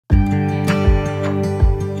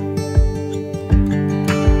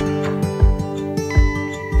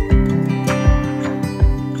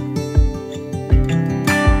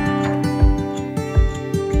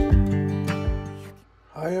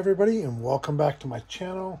everybody, and welcome back to my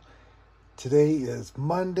channel. Today is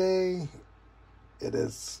Monday. It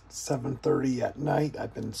is 7:30 at night.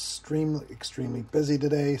 I've been extremely busy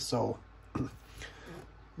today, so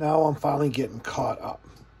now I'm finally getting caught up.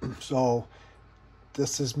 So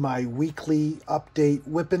this is my weekly update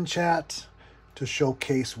whip and chat to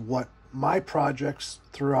showcase what my projects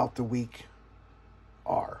throughout the week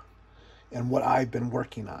are and what I've been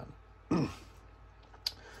working on.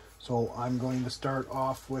 So I'm going to start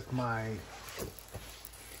off with my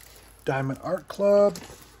Diamond Art Club,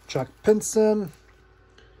 Chuck Pinson,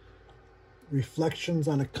 Reflections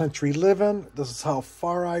on a Country Living. This is how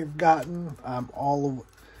far I've gotten.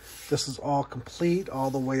 This is all complete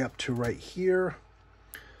all the way up to right here.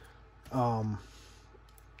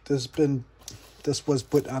 This was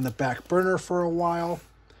put on the back burner for a while.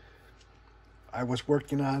 I was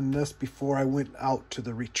working on this before I went out to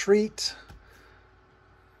the retreat.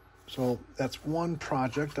 So that's one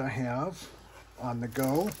project I have on the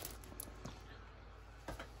go.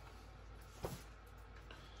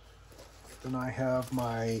 Then I have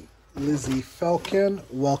my Lizzie Falcon,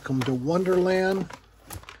 Welcome to Wonderland.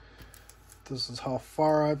 This is how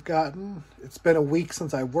far I've gotten. It's been a week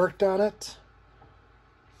since I worked on it.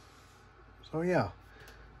 So yeah,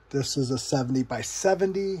 this is a 70 by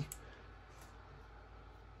 70.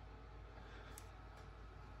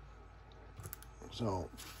 So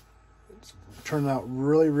it's turned out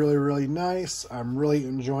really nice. I'm really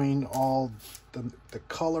enjoying all the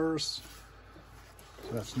colors.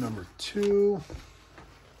 So that's number 2.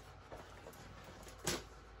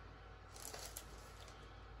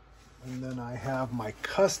 And then I have my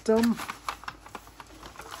custom.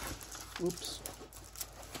 Oops.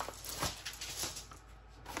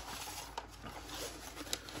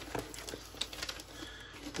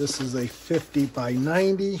 This is a 50 by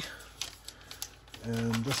 90.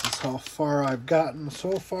 And this is how far I've gotten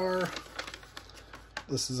so far.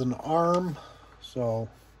 This is an arm, so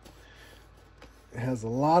it has a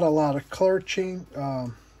lot of color changes.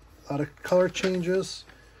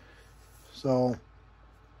 So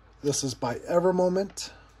this is by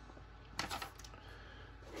Evermoment.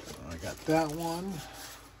 I got that one.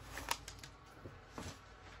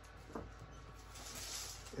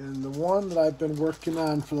 And the one that I've been working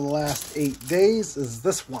on for the last 8 days is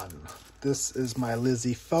this one. This is my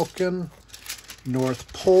Lizzie Falcon,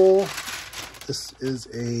 North Pole. This is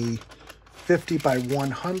a 50 by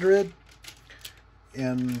 100.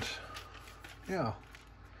 And yeah,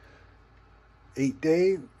 8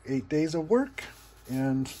 days of work.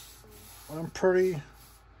 And I'm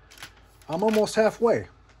almost halfway.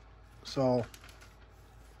 So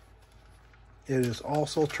it is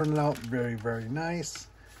also turning out very nice.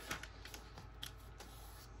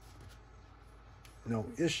 No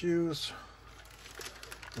issues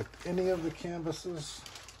with any of the canvases.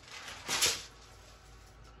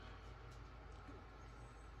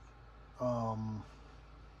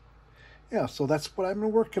 Yeah, so that's what I've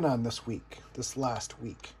been working on this last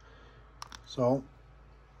week. So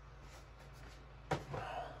I'm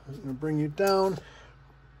going to bring you down,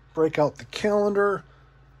 break out the calendar,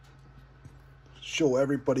 show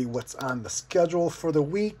everybody what's on the schedule for the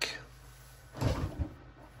week.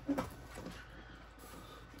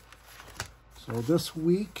 So this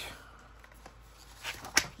week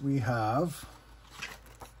we have,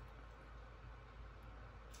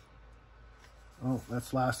 oh,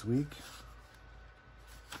 that's last week.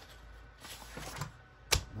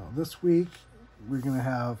 Now this week we're going to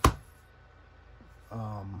have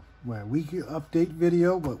my weekly update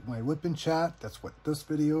video with my whip and chat. That's what this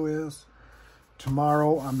video is.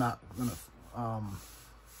 Tomorrow I'm not going to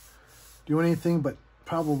do anything but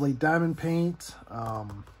probably diamond paint.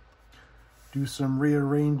 Do some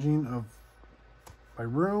rearranging of my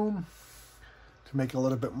room to make it a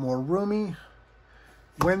little bit more roomy.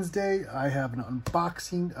 Wednesday, I have an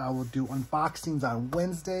unboxing. I will do unboxings on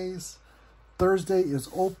Wednesdays. Thursday is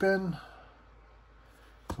open.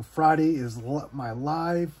 So Friday is my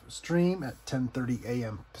live stream at 10:30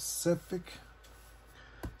 a.m. Pacific.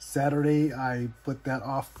 Saturday, I put that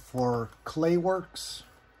off for Clayworks.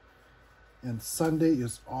 And Sunday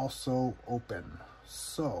is also open.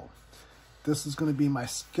 So this is going to be my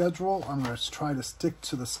schedule. I'm going to try to stick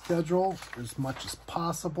to the schedule as much as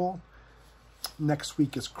possible. Next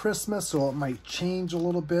week is Christmas, so it might change a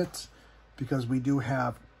little bit because we do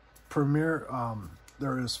have premiere.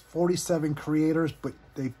 There is 47 creators, but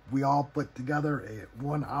we all put together a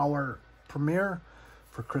 1-hour premiere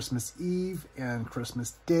for Christmas Eve and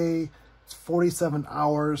Christmas Day. It's 47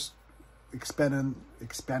 hours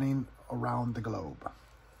expanding around the globe.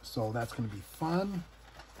 So that's going to be fun.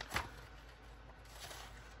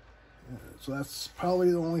 So that's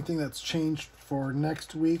probably the only thing that's changed for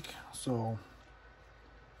next week. So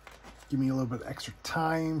give me a little bit extra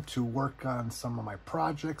time to work on some of my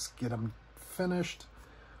projects, get them finished.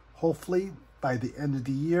 Hopefully by the end of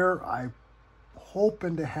the year, I'm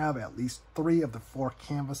hoping to have at least 3 of the 4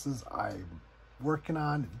 canvases I'm working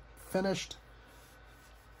on finished.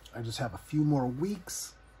 I just have a few more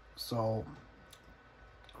weeks, so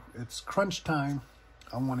it's crunch time.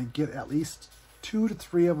 I want to get at least 2 to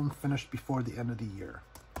 3 of them finished before the end of the year,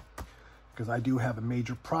 because I do have a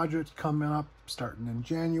major project coming up starting in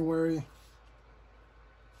January.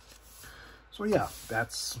 So yeah,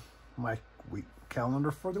 that's my week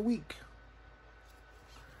calendar for the week.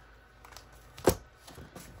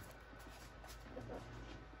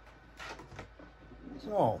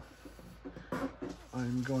 So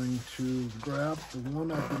I'm going to grab the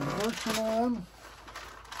one I've been working on,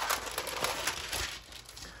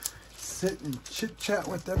 sit and chit chat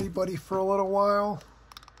with everybody for a little while.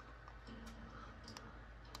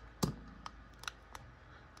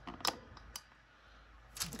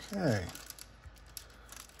 Okay.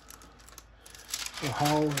 So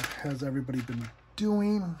how has everybody been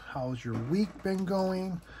doing? How's your week been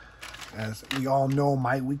going? As we all know,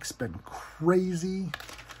 my week's been crazy.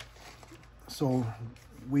 So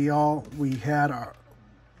we had our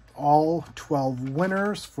all 12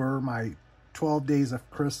 winners for my 12 Days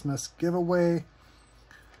of Christmas giveaway,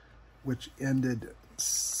 which ended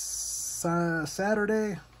Saturday.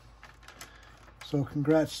 So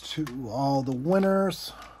congrats to all the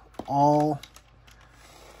winners. All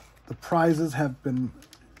the prizes have been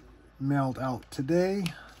mailed out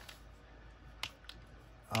today.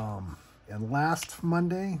 And last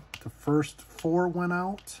Monday, the first 4 went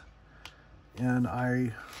out, and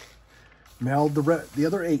I mailed the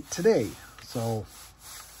other 8 today. So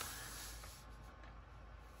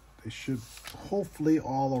they should hopefully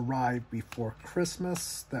all arrive before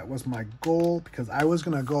Christmas. That was my goal, because I was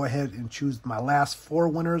going to go ahead and choose my last 4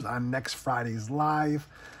 winners on next Friday's live.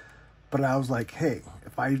 But I was like, hey,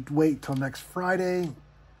 if I wait till next Friday,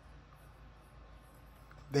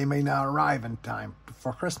 they may not arrive in time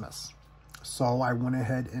for Christmas. So I went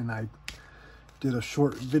ahead and I did a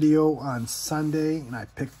short video on Sunday, and I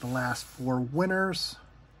picked the last 4 winners.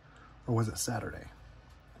 Or was it Saturday?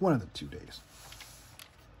 One of the 2 days.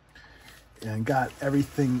 And got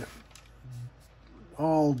everything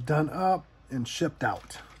all done up and shipped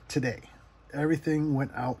out today. Everything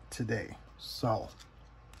went out today. So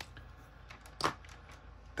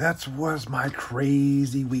that was my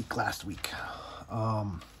crazy week last week.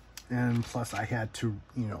 And plus I had to,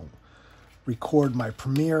 record my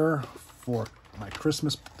premiere for my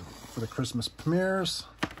Christmas, for the Christmas premieres.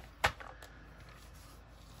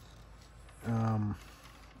 And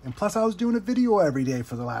plus I was doing a video every day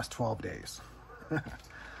for the last 12 days.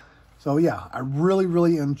 So yeah, I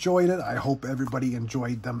really enjoyed it. I hope everybody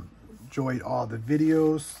enjoyed all the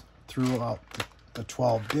videos throughout the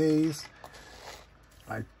 12 days.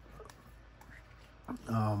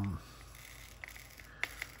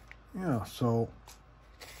 Yeah, so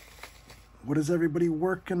what is everybody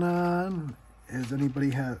working on? Is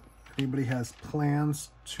anybody has plans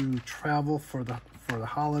to travel for the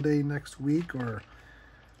holiday next week, or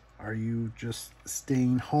are you just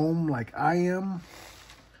staying home like I am?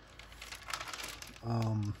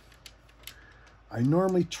 I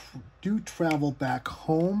normally do travel back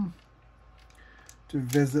home to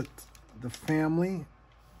visit the family,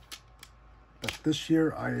 but this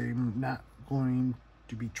year I'm not going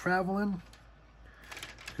to be traveling,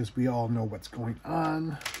 because we all know what's going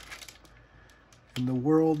on in the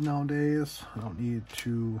world nowadays. I don't need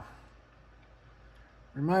to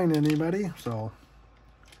remind anybody, so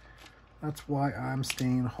that's why I'm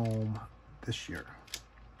staying home this year.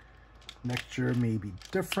 Next year may be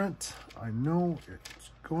different. I know it's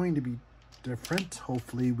going to be different.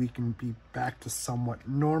 Hopefully we can be back to somewhat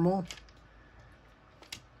normal.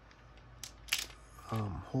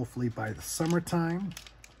 Hopefully by the summertime.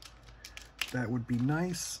 That would be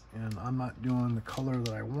nice. And I'm not doing the color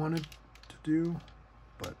that I wanted to do,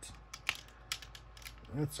 but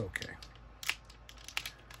it's okay.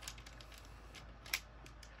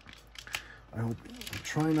 I'm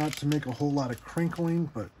trying not to make a whole lot of crinkling,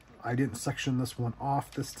 but I didn't section this one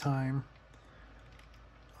off this time.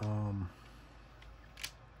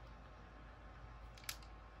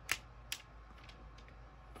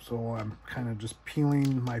 So I'm kind of just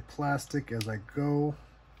peeling my plastic as I go.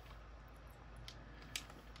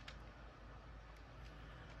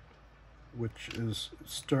 Which is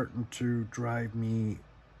starting to drive me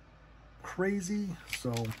crazy.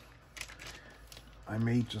 So I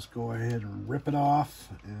may just go ahead and rip it off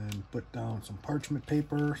and put down some parchment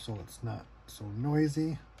paper so it's not so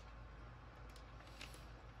noisy.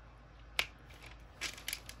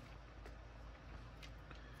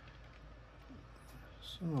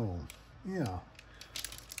 So, yeah.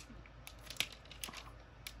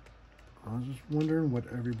 I was just wondering what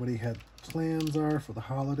everybody had plans are for the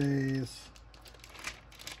holidays.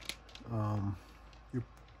 Your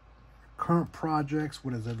current projects,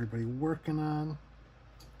 what is everybody working on?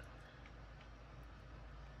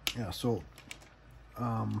 Yeah, so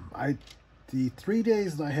the 3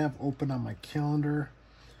 days that I have open on my calendar,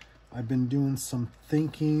 I've been doing some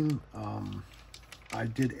thinking. I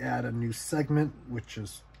did add a new segment, which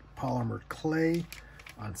is polymer clay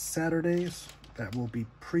on Saturdays. That will be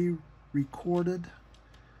pre-recorded.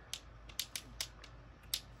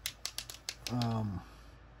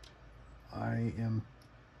 I am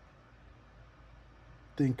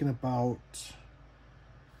thinking about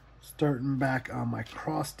starting back on my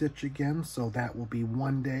cross stitch again, so that will be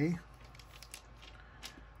 1 day.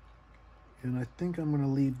 And I think I'm going to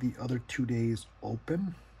leave the other 2 days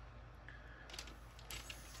open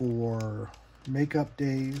for makeup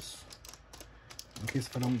days, in case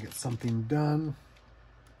if I don't get something done.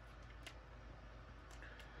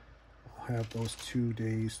 I'll have those 2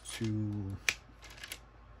 days to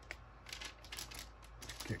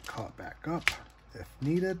get caught back up if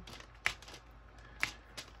needed.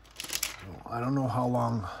 So I don't know how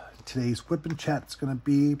long today's whipping chat's going to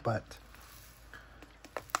be, but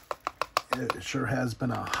it sure has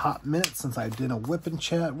been a hot minute since I did a whipping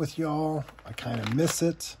chat with y'all. I kind of miss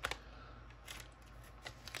it.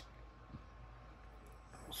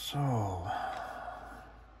 So,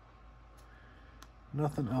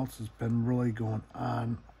 nothing else has been really going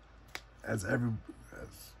on as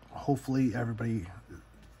hopefully everybody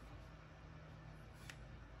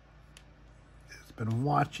has been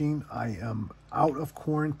watching. I am out of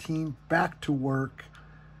quarantine, back to work.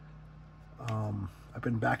 I've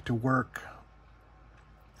been back to work,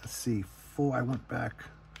 let's see, I went back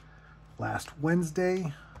last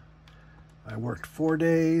Wednesday. I worked 4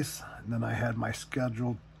 days, and then I had my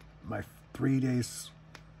 3 days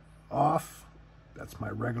off. That's my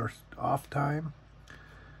regular off time,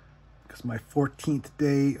 because my 14th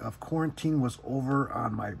day of quarantine was over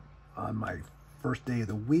on my first day of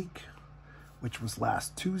the week, which was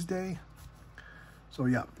last Tuesday. So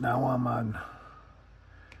yeah, now I'm on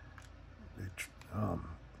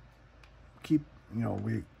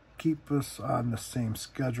we keep us on the same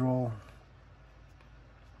schedule.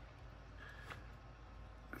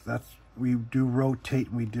 We do rotate,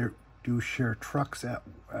 and we do share trucks at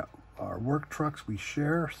our work trucks we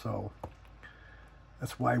share, so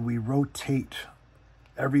that's why we rotate.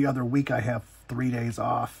 Every other week I have 3 days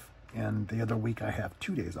off, and the other week I have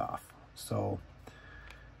 2 days off. So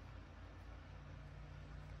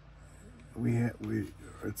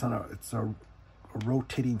it's a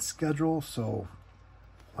rotating schedule. So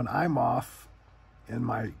when I'm off, and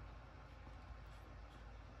my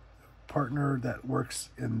partner that works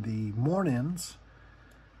in the mornings,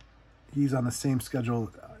 he's on the same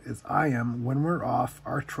schedule as I am. When we're off,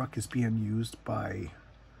 our truck is being used by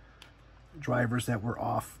drivers that were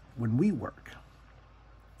off when we work.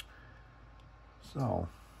 So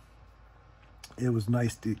it was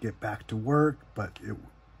nice to get back to work, but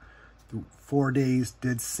the 4 days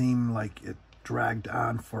did seem like it dragged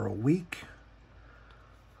on for a week.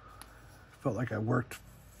 Felt like I worked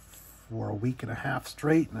for a week and a half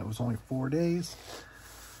straight, and it was only 4 days.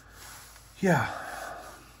 Yeah,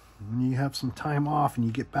 when you have some time off and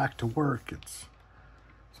you get back to work,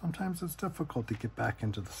 sometimes it's difficult to get back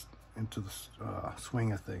into the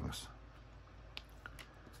swing of things.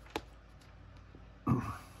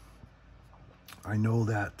 I know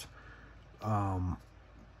that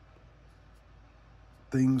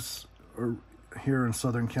things are here in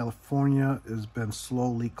Southern California has been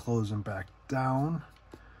slowly closing back down.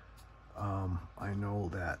 I know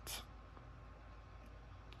that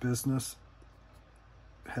business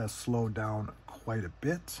has slowed down quite a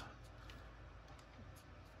bit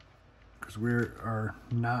because we are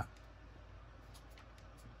not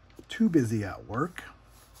too busy at work.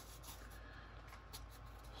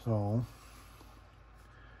 So,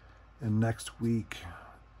 and next week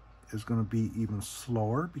is going to be even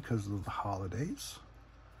slower because of the holidays.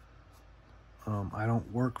 I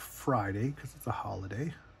don't work Friday because it's a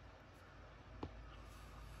holiday.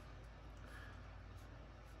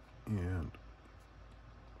 And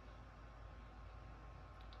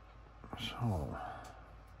so,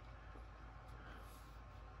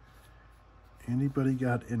 anybody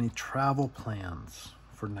got any travel plans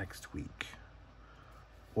for next week?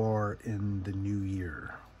 or in the new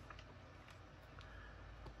year.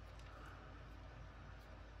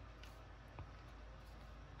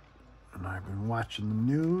 And I've been watching the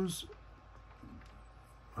news.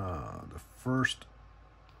 The first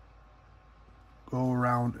go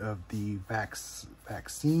around of the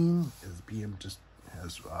vaccine is been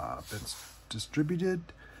distributed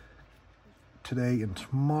today and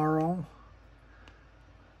tomorrow.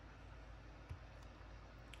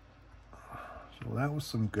 So that was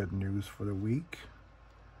some good news for the week.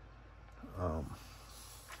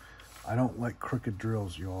 I don't like crooked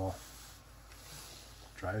drills, y'all.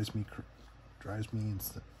 Drives me a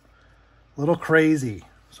little crazy.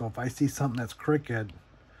 So if I see something that's crooked,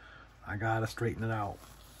 I gotta straighten it out.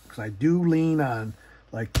 Because I do lean on,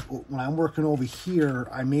 like when I'm working over here,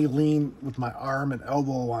 I may lean with my arm and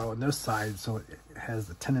elbow on this side, so it has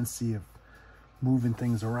the tendency of moving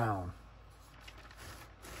things around.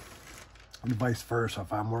 And vice versa.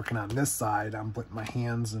 If I'm working on this side, I'm putting my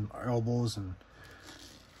hands and elbows and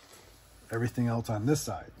everything else on this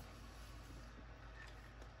side.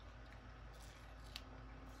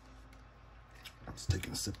 Let's take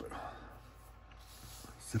a sip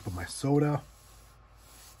of my soda.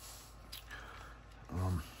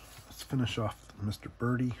 Let's finish off Mr.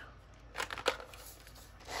 Birdie.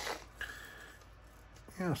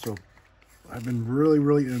 Yeah, so I've been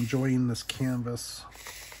really enjoying this canvas.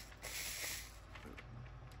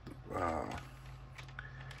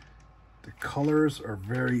 The colors are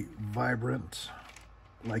very vibrant,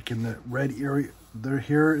 like in the red area. They're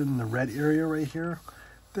here in the red area right here.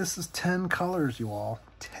 This is 10 colors, you all.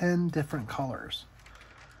 10 different colors.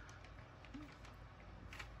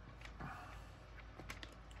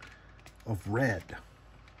 Of red.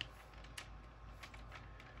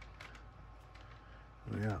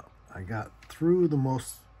 Yeah, I got through the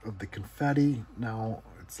most of the confetti. Now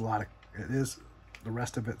it's the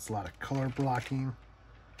rest of it's a lot of color blocking.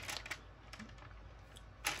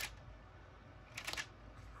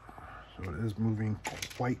 So it is moving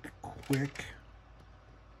quite quick.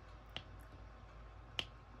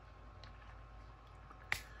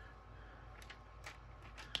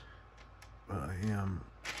 But I am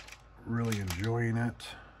really enjoying it.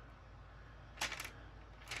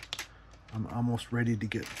 I'm almost ready to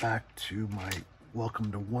get back to my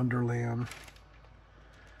Welcome to Wonderland.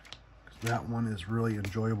 That one is really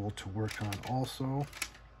enjoyable to work on also.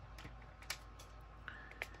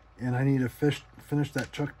 And I need to finish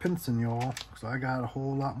that Chuck Pinson, y'all, because I got a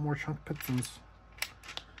whole lot more Chuck Pinsons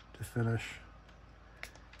to finish.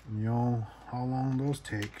 And you know how long those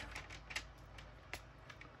take.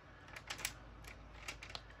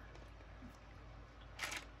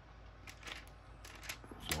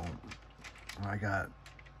 So I got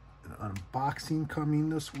an unboxing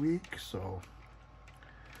coming this week, so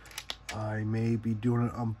I may be doing an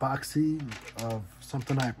unboxing of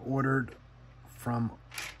something I've ordered from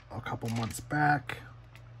a couple months back.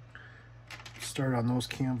 Start on those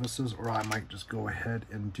canvases, or I might just go ahead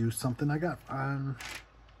and do something I got on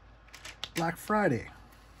Black Friday,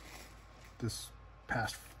 this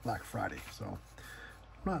past Black Friday. So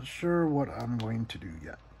I'm not sure what I'm going to do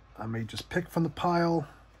yet. I may just pick from the pile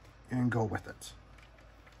and go with it.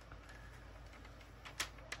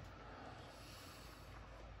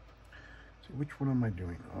 So which one am I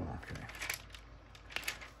doing? Oh, okay.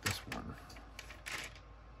 This one.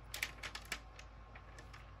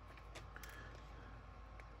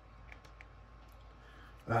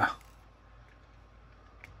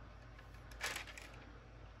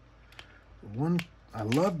 I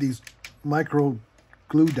love these micro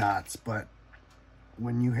glue dots, but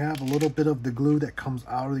when you have a little bit of the glue that comes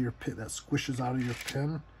out of your pin, that squishes out of your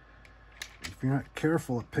pin, if you're not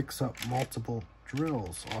careful, it picks up multiple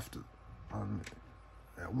drills often.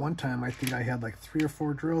 At one time, I think I had like 3 or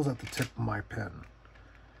 4 drills at the tip of my pen.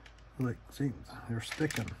 Like, see, they're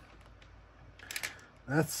sticking.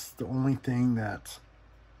 That's the only thing that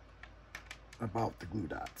about the glue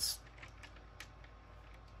dots.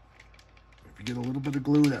 If you get a little bit of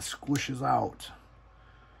glue that squishes out,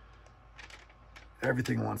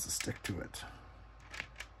 everything wants to stick to it.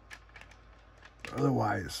 But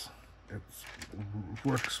otherwise, it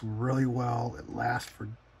works really well. It lasts for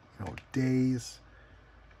days.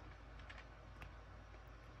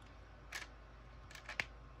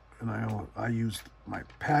 And I used my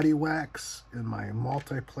patty wax in my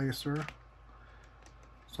multi-placer.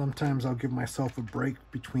 Sometimes I'll give myself a break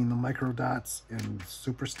between the micro dots and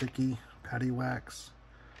super sticky patty wax.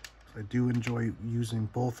 I do enjoy using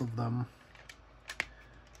both of them.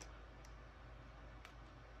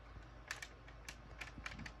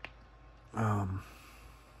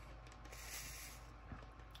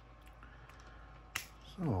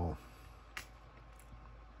 So,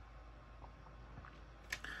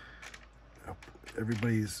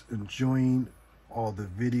 everybody's enjoying all the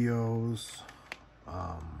videos.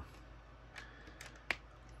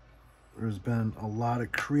 There's been a lot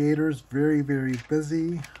of creators very, very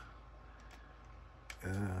busy.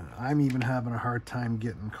 I'm even having a hard time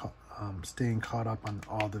getting staying caught up on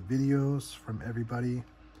all the videos from everybody.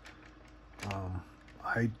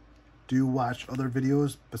 I do watch other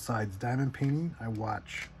videos besides diamond painting. I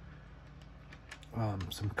watch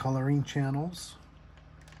some coloring channels.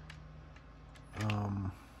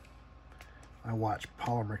 I watch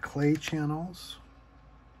polymer clay channels,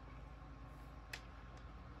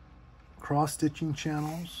 cross-stitching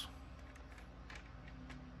channels.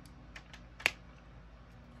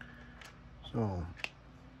 So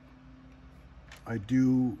I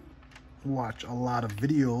do watch a lot of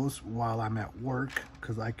videos while I'm at work,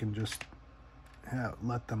 because I can just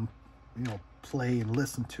let them, you know, play and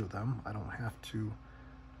listen to them. I don't have to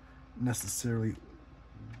necessarily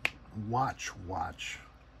watch.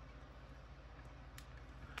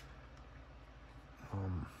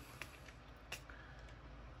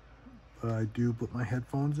 But I do put my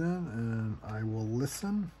headphones in and I will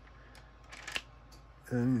listen.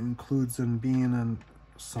 It includes in being in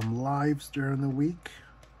some lives during the week.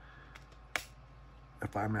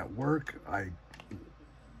 If I'm at work, I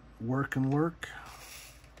work.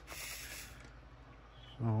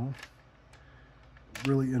 So,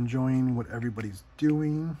 really enjoying what everybody's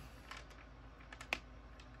doing.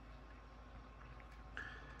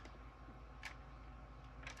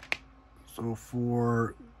 So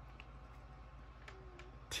for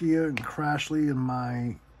Tia and Crashly in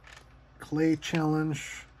my clay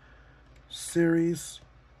challenge series,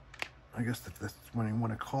 I guess that's what you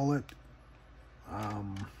want to call it.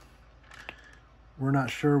 We're not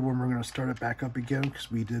sure when we're going to start it back up again, because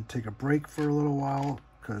we did take a break for a little while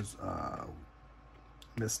because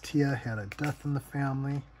Miss Tia had a death in the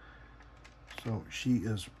family. So she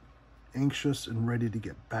is anxious and ready to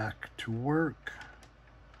get back to work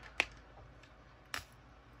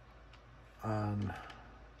on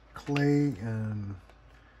clay and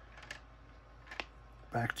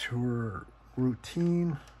back to her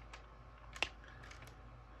routine.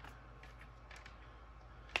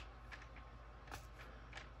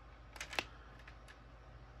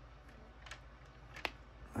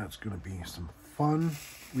 That's going to be some fun.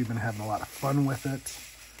 We've been having a lot of fun with it.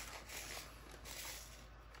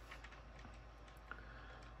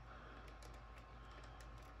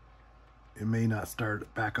 It may not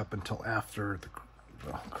start back up until after the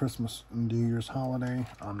Christmas and New Year's holiday.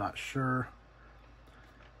 I'm not sure,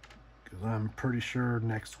 because I'm pretty sure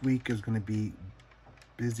next week is going to be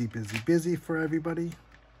busy for everybody.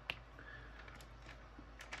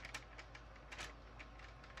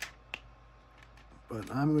 But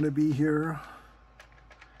I'm going to be here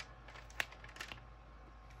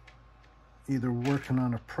either working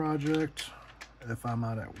on a project if I'm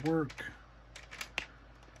out at work,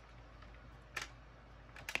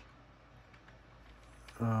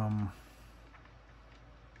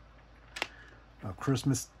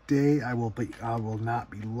 Christmas Day. I will not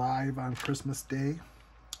be live on Christmas Day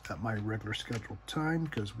at my regular scheduled time,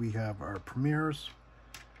 because we have our premieres.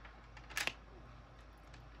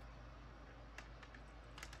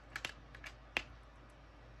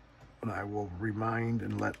 And I will remind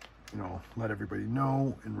and let everybody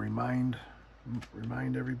know, and remind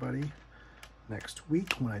everybody next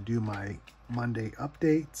week when I do my Monday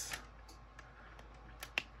updates.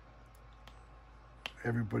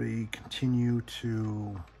 Everybody continue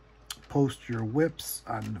to post your whips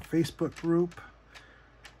on the Facebook group.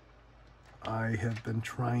 I have been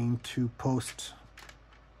trying to post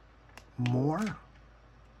more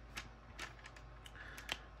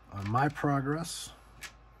on my progress.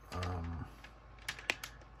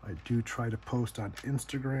 I do try to post on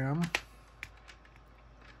Instagram.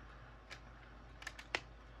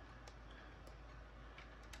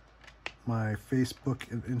 My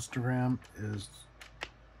Facebook and Instagram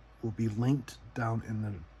will be linked down in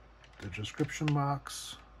the description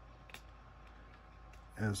box,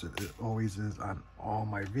 as it always is on all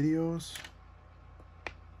my videos.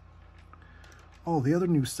 Oh, the other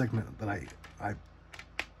new segment that I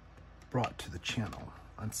brought to the channel.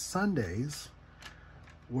 On Sundays,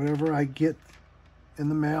 whatever I get in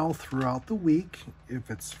the mail throughout the week,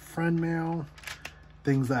 if it's friend mail,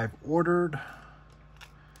 things I've ordered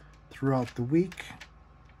throughout the week,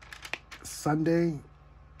 Sunday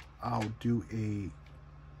I'll do a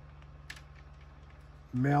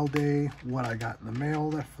mail day, what I got in the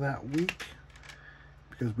mail for that week,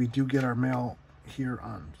 because we do get our mail here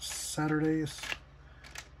on Saturdays.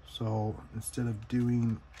 So instead of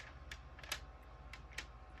doing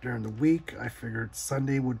during the week, I figured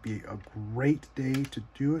Sunday would be a great day to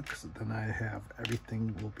do it, because then I have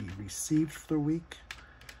everything will be received for the week.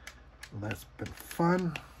 So that's been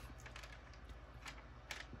fun.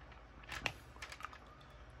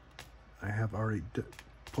 I have already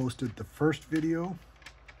posted the first video.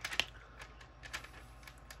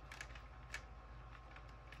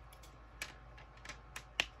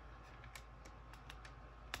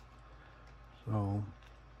 So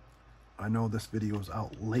I know this video is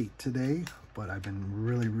out late today, but I've been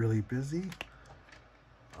really busy.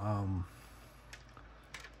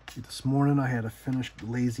 This morning I had to finish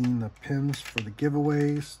glazing the pins for the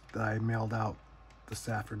giveaways that I mailed out this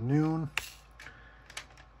afternoon.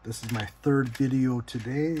 This is my third video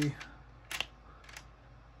today,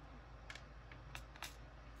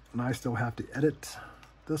 and I still have to edit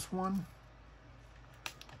this one.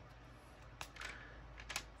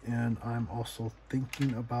 And I'm also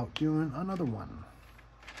thinking about doing another one.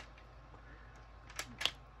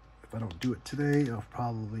 If I don't do it today,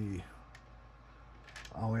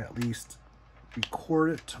 I'll at least record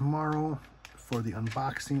it tomorrow for the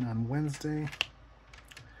unboxing on Wednesday,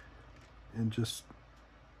 and just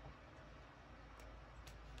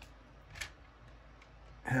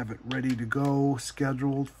have it ready to go,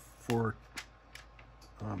 scheduled for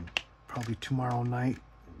probably tomorrow night.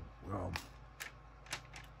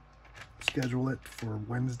 Schedule it for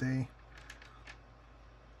Wednesday.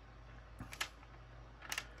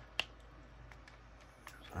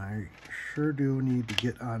 I sure do need to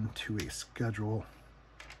get onto a schedule.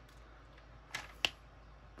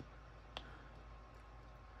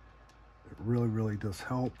 It really does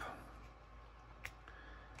help.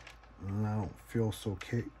 And I don't feel so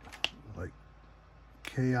like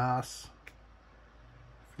chaos.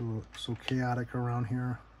 I feel so chaotic around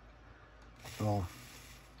here. So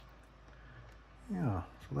yeah,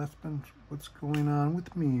 so that's been what's going on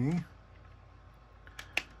with me.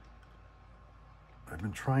 I've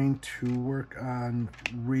been trying to work on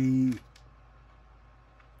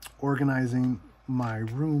reorganizing my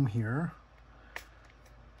room here.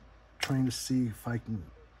 Trying to see if I can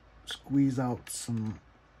squeeze out some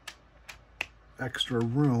extra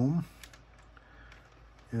room.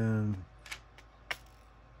 And,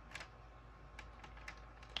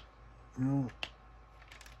 you know,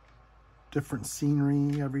 different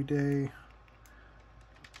scenery every day.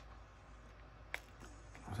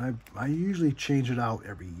 I usually change it out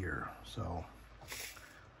every year, so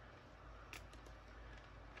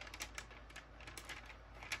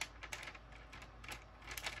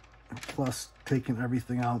plus taking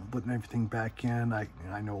everything out, putting everything back in, I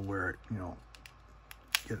know where, you know,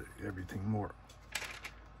 get everything more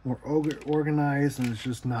organized, and it's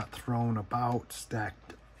just not thrown about,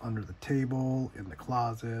 stacked under the table, in the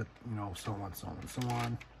closet, you know, so on, so on, so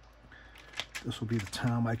on. This will be the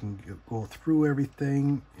time I can go through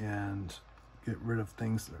everything and get rid of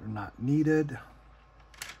things that are not needed.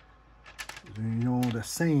 You know the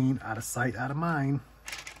saying, out of sight, out of mind.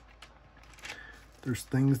 There's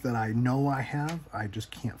things that I know I have, I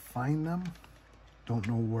just can't find them. Don't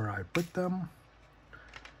know where I put them.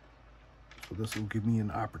 So this will give me an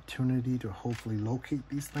opportunity to hopefully locate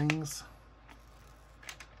these things.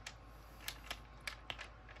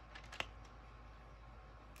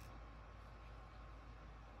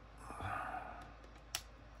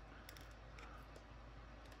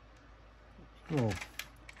 So,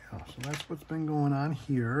 yeah, so that's what's been going on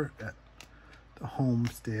here at the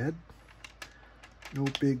homestead. No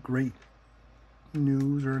big, great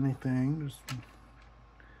news or anything. Just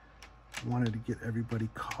wanted to get everybody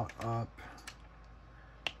caught up.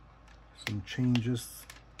 Some changes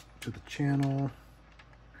to the channel.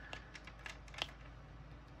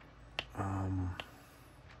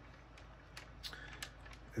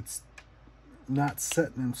 It's not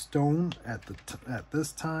set in stone at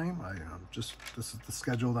this time. This is the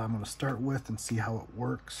schedule that I'm going to start with and see how it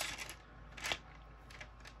works,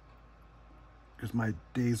 because my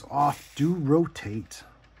days off do rotate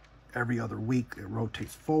every other week. It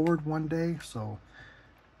rotates forward one day, so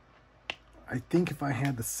I think if I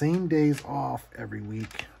had the same days off every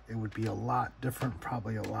week, it would be a lot different,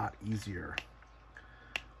 probably a lot easier.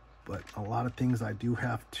 But a lot of things I do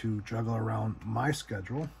have to juggle around my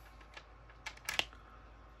schedule.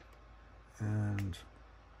 And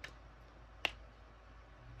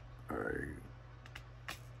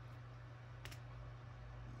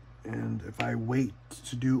if I wait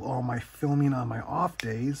to do all my filming on my off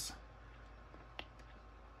days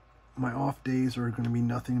are going to be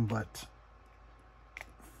nothing but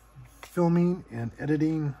filming and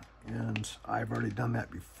editing, and I've already done that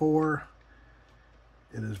before,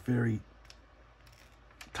 It is very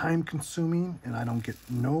time consuming, and I don't get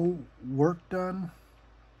no work done.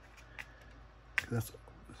 That's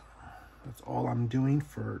all I'm doing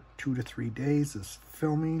for 2 to 3 days is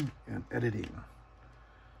filming and editing.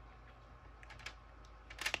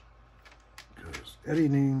 Because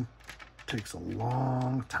editing takes a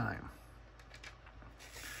long time.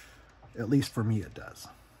 At least for me it does.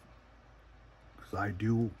 Because I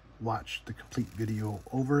do watch the complete video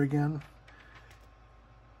over again.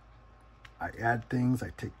 I add things,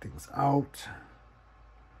 I take things out.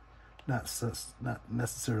 Not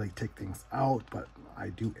necessarily take things out, but I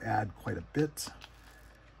do add quite a bit.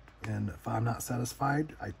 And if I'm not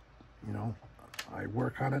satisfied, I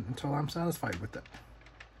work on it until I'm satisfied with it.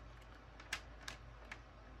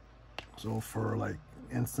 So for like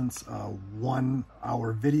instance, a 1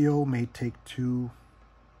 hour video may take two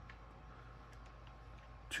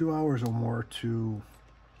hours or more to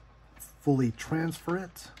fully transfer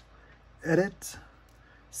it, edit,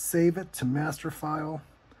 save it to master file,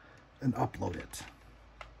 and upload it.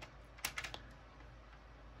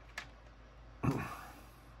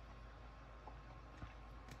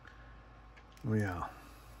 Oh yeah.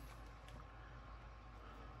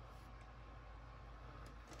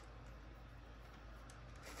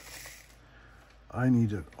 I need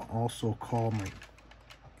to also call my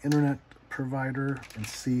internet provider and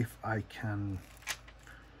see if I can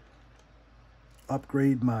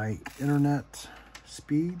upgrade my internet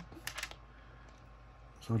speed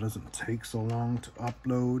so it doesn't take so long to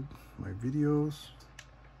upload my videos.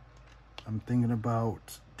 I'm thinking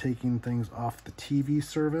about taking things off the TV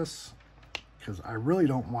service because I really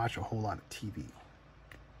don't watch a whole lot of TV.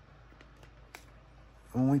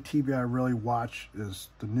 The only TV I really watch is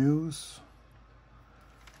the news.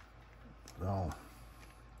 So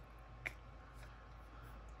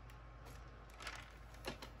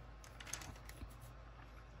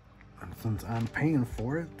and since I'm paying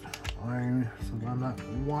for it, since I'm not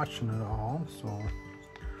watching it all, so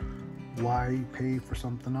why pay for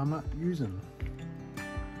something I'm not using?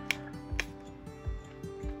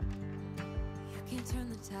 You can't turn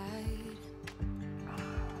the tide.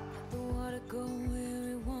 Let the water go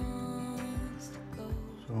where it wants to go.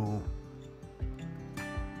 So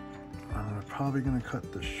I'm probably gonna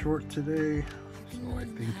cut this short today. So I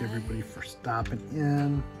thank everybody for stopping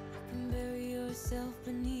in.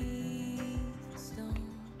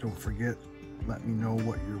 Don't forget, let me know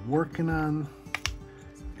what you're working on.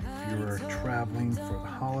 If you're traveling for the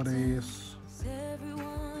holidays.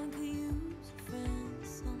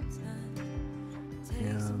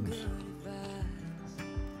 And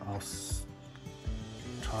I'll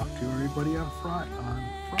talk to everybody on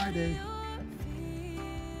Friday.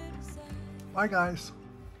 Bye, guys.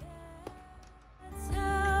 That's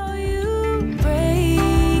how you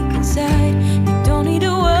break inside. You don't need to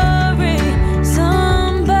worry.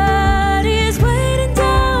 Somebody's waiting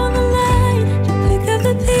down the line to pick up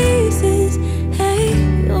the pieces. Hey,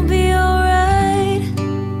 you'll be alright.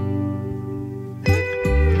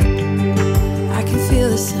 I can feel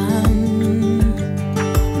the sun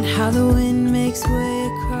and how the wind